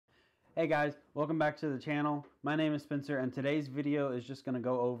Hey guys, welcome back to the channel. My name is Spencer and today's video is just going to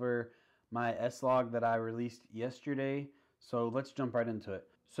go over my S-Log that I released yesterday. So let's jump right into it.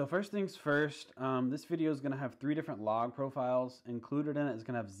 So first things first, this video is going to have 3 different log profiles. Included in it is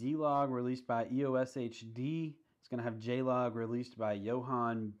going to have Z-Log released by EOS HD. It's going to have J-Log released by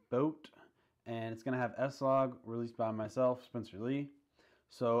Johan Boat. And it's going to have S-Log released by myself, Spencer Lee.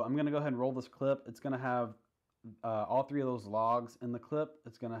 So I'm going to go ahead and roll this clip. It's going to have all 3 of those logs in the clip.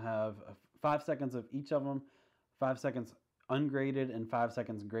 It's going to have 5 seconds of each of them, 5 seconds ungraded and 5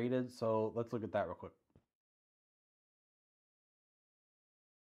 seconds graded. So let's look at that real quick.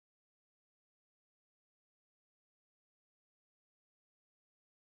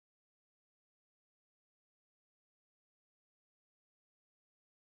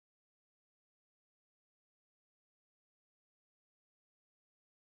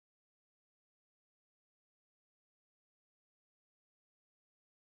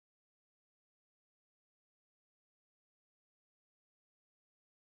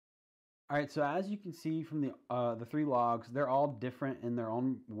 All right, so as you can see from the 3 logs, they're all different in their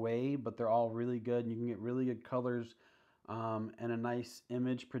own way, but they're all really good, and you can get really good colors and a nice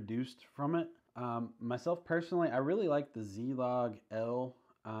image produced from it. Myself personally, I really like the Z-Log L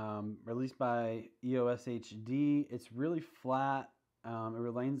released by EOS HD. It's really flat.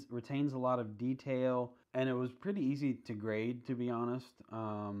 It retains a lot of detail, and it was pretty easy to grade, to be honest.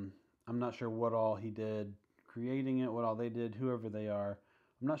 I'm not sure what all he did creating it, what all they did, whoever they are.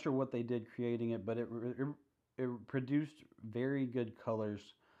 I'm not sure what they did creating it, but it produced very good colors.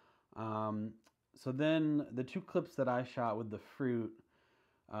 So then the 2 clips that I shot with the fruit,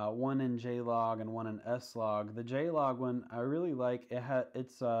 one in J-Log and one in S-Log. The J-Log one I really like.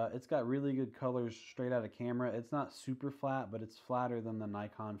 It's got really good colors straight out of camera. It's not super flat, but it's flatter than the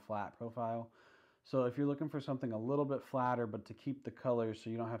Nikon flat profile. So if you're looking for something a little bit flatter, but to keep the colors so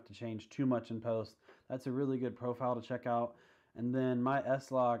you don't have to change too much in post, that's a really good profile to check out. And then my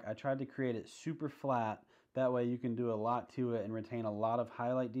S-Log, I tried to create it super flat. That way you can do a lot to it and retain a lot of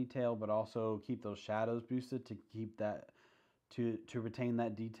highlight detail, but also keep those shadows boosted to keep that, to retain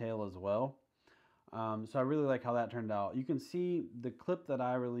that detail as well. So I really like how that turned out. You can see the clip that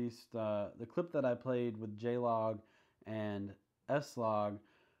I released, the clip that I played with J-Log and S-Log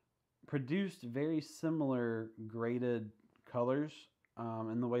produced very similar graded colors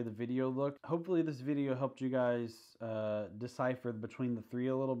in the way the video looked. Hopefully this video helped you guys decipher between the 3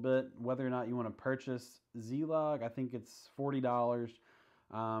 a little bit, whether or not you want to purchase Z-Log. I think it's $40.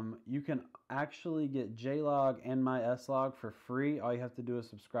 You can actually get J-Log and my S-Log for free. All you have to do is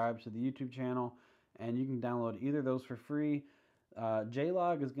subscribe to the YouTube channel, and you can download either of those for free.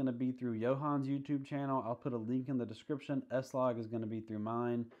 J-Log is going to be through Johan's YouTube channel. I'll put a link in the description. S-Log is going to be through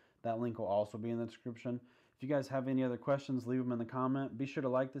mine. That link will also be in the description. If you guys have any other questions, leave them in the comment. Be sure to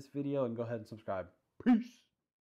like this video and go ahead and subscribe. Peace!